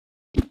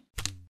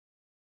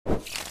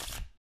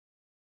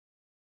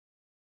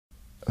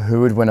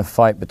Who would win a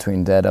fight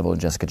between Daredevil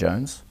and Jessica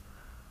Jones?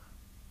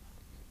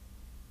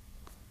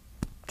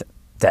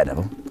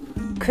 Daredevil.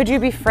 Could you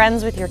be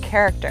friends with your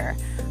character?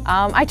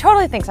 I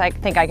totally think I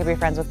could be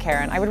friends with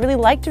Karen. I would really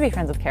like to be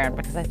friends with Karen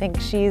because I think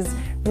she's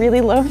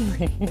really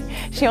lonely.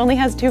 She only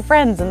has 2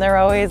 friends and they're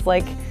always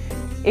like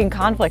in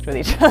conflict with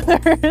each other.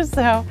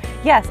 So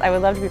yes, I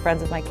would love to be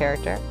friends with my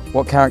character.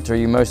 What character are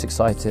you most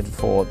excited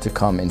for to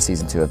come in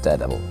season 2 of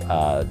Daredevil?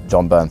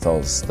 John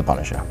Bernthal's The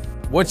Punisher.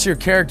 What's your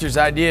character's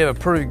idea of a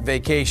perfect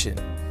vacation?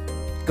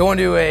 Going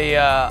to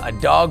a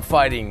dog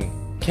fighting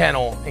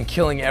kennel and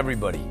killing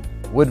everybody.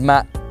 Would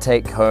Matt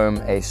take home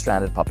a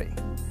stranded puppy?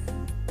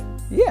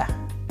 Yeah.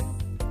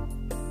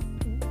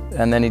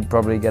 And then he'd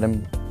probably get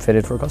him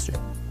fitted for a costume.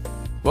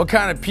 What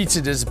kind of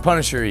pizza does the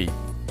Punisher eat?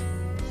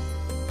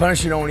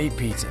 Punisher don't eat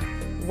pizza.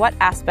 What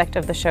aspect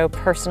of the show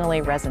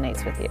personally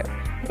resonates with you?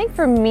 I think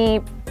for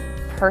me,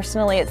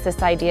 personally, it's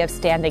this idea of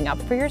standing up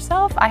for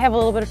yourself. I have a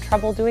little bit of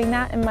trouble doing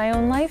that in my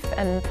own life,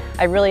 and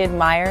I really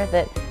admire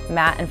that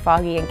Matt and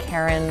Foggy and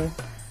Karen,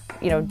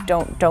 you know,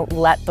 don't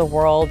let the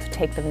world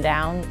take them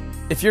down.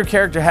 If your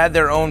character had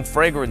their own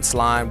fragrance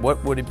line,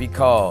 what would it be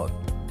called?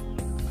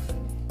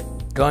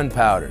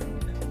 Gunpowder.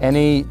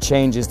 Any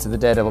changes to the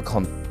Daredevil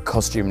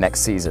costume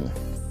next season?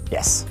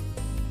 Yes.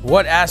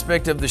 What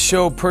aspect of the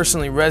show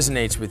personally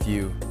resonates with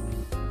you?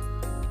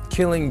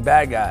 Killing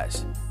bad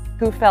guys.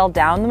 Who fell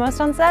down the most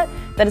on set?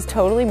 That is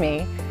totally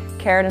me.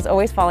 Karen is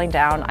always falling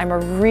down. I'm a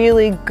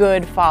really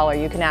good faller.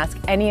 You can ask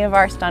any of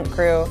our stunt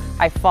crew.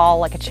 I fall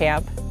like a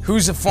champ.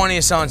 Who's the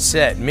funniest on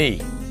set? Me.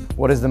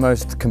 What is the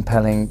most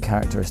compelling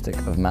characteristic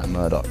of Matt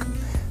Murdock?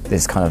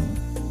 This kind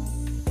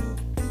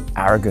of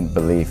arrogant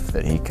belief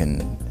that he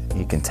can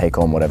take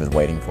on whatever's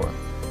waiting for him.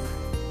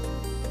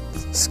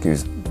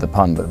 Excuse the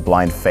pun, but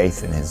blind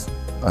faith in his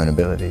own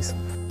abilities.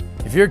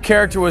 If your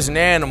character was an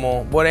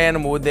animal, what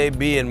animal would they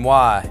be and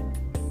why?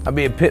 I'd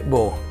be a pit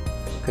bull,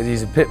 because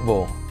he's a pit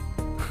bull.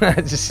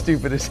 That's the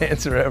stupidest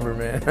answer ever,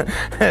 man.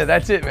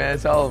 That's it, man.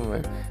 That's all of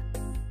them, man.